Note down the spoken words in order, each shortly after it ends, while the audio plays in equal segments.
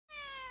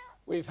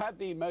We've had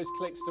the most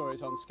clicked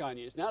stories on Sky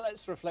News. Now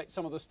let's reflect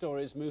some of the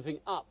stories moving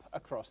up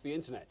across the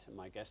internet. And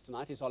my guest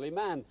tonight is Olly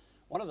Mann,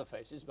 one of the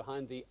faces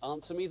behind the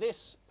Answer Me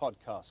This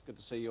podcast. Good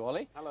to see you,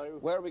 Olly. Hello.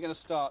 Where are we going to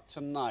start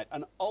tonight?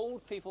 And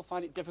old people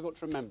find it difficult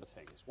to remember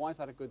things. Why is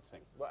that a good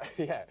thing? Well,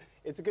 yeah,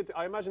 it's a good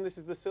I imagine this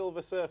is the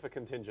Silver Surfer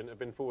contingent have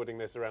been forwarding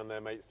this around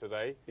their mates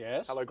today.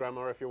 Yes. Hello,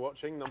 Grandma, if you're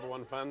watching,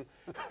 #1 fan.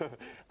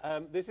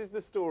 This is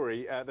the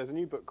story. There's a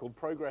new book called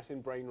Progress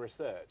in Brain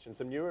Research, and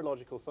some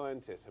neurological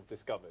scientists have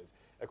discovered,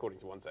 according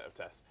to one set of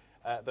tests,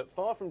 that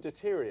far from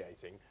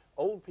deteriorating,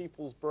 old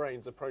people's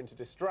brains are prone to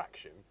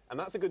distraction, and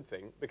that's a good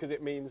thing because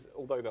it means,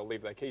 although they'll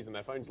leave their keys and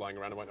their phones lying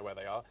around and won't know where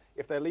they are,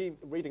 if they're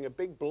reading a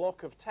big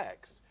block of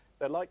text,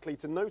 they're likely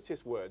to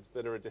notice words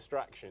that are a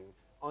distraction,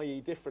 i.e.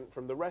 different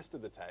from the rest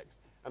of the text,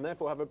 and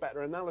therefore have a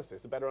better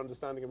analysis, a better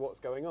understanding of what's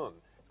going on.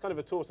 It's kind of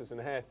a tortoise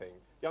and hare thing.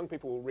 Young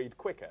people will read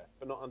quicker,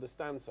 but not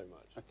understand so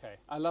much. OK,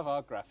 I love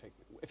our graphic.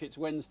 If it's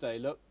Wednesday,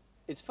 look,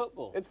 it's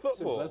football. It's football.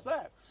 Simple as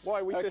that. Why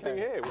are we sitting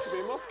here? We should be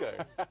in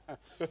Moscow.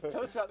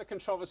 Tell us about the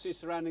controversy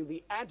surrounding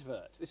the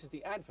advert. This is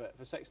the advert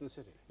for Sex and the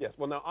City. Yes,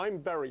 well, now, I'm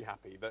very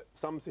happy that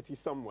some city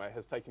somewhere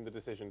has taken the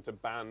decision to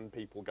ban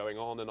people going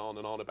on and on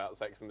and on about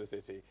Sex and the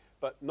City,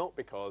 but not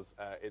because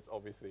it's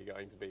obviously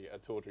going to be a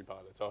tawdry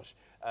pile of tosh.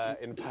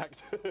 In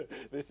fact,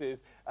 this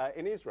is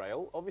in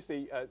Israel.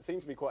 Obviously, it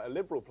seems to be quite a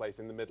liberal place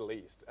in the Middle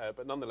East,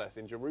 but nonetheless,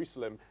 in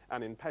Jerusalem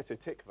and in Petah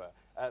Tikva,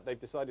 they've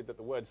decided that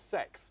the word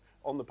sex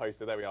on the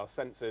poster, there we are,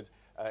 censored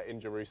in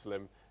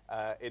Jerusalem.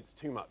 It's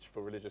too much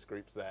for religious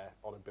groups there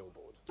on a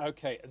billboard.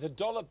 OK, the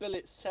dollar bill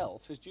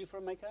itself is due for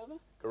a makeover?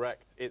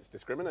 Correct. It's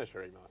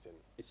discriminatory, Martin.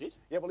 Is it?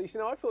 Yeah, well, you see,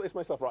 now I've thought this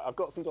myself, right, I've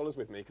got some dollars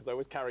with me because I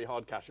always carry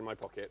hard cash in my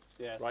pocket.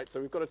 Yes. Right,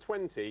 so we've got a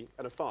 20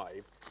 and a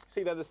 5.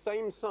 See, they're the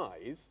same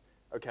size,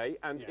 OK,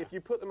 and if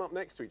you put them up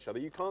next to each other,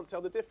 you can't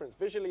tell the difference.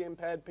 Visually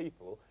impaired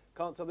people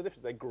can't tell the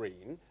difference. They're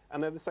green,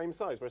 and they're the same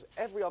size, whereas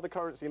every other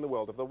currency in the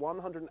world, of the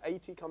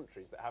 180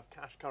 countries that have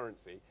cash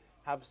currency,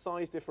 have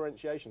size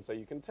differentiation, so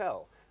you can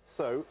tell.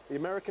 So the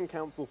American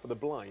Council for the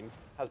Blind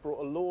has brought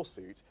a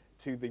lawsuit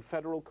to the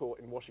federal court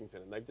in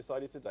Washington, and they've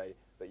decided today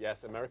that,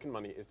 yes, American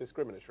money is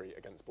discriminatory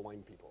against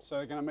blind people. So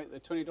they're going to make the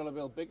 $20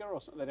 bill bigger, or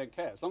something? They don't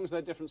care, as long as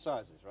they're different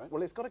sizes, right?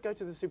 Well, it's got to go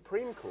to the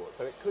Supreme Court,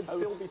 so it could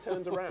still be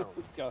turned around.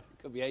 God, it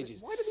could be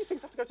ages. Why do these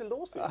things have to go to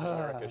lawsuits in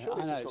America?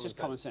 Surely I know, it's just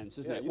common sense,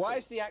 isn't it? Yeah, Why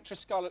is the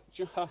actress Scarlett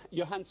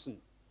Johansson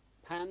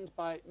panned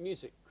by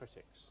music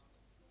critics?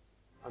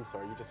 I'm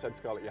sorry, you just said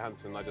Scarlett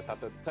Johansson. I just had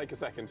to take a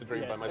second to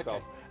dream Yes, by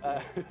myself.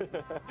 okay.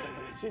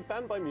 She's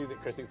banned by music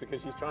critics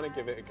because she's trying to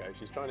give it a go.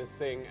 She's trying to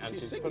sing, and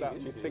she's put out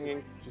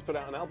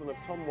an album of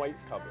Tom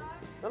Waits covers.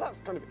 Now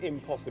that's kind of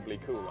impossibly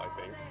cool, I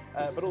think,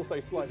 but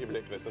also slightly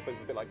ridiculous. I suppose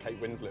it's a bit like Kate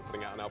Winslet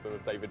putting out an album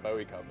of David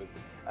Bowie covers.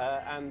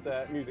 And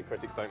music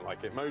critics don't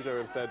like it. Mojo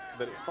have said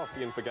that it's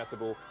fussy and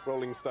forgettable.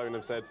 Rolling Stone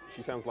have said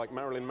she sounds like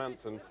Marilyn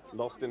Manson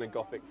lost in a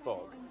gothic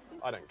fog.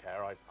 I don't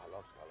care. I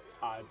love Scarlett.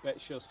 I bet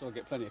she'll still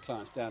get plenty of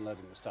clients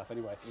downloading the stuff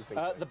anyway.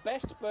 So? The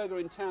best burger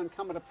in town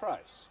come at a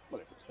price.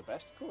 Well, if it's the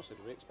best, of course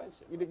it'll be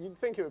expensive. You'd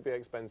think it would be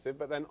expensive,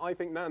 but then I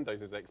think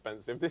Nando's is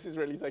expensive. This is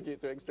really taking it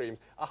to extremes.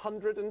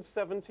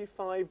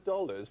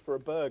 $175 for a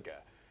burger.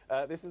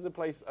 This is a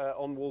place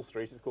on Wall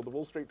Street. It's called the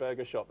Wall Street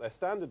Burger Shop. Their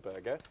standard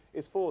burger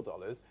is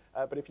 $4,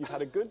 but if you've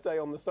had a good day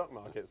on the stock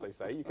markets, they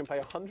say, you can pay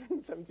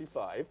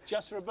 $175.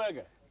 Just for a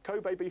burger?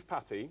 Kobe beef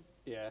patty,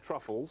 yeah.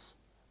 Truffles,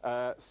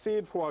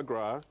 seared foie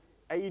gras,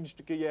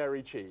 aged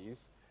Gruyere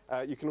cheese.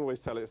 You can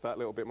always tell it's that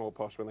little bit more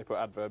posh when they put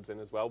adverbs in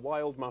as well.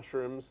 Wild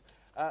mushrooms.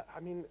 I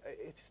mean,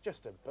 it's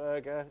just a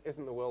burger.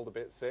 Isn't the world a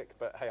bit sick?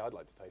 But hey, I'd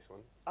like to taste one.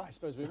 I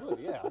suppose we would,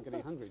 yeah. I'm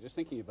getting hungry just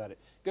thinking about it.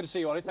 Good to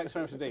see you, Olly. Thanks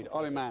very much indeed.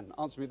 Olly Mann,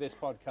 Answer Me This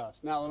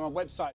podcast. Now on our website.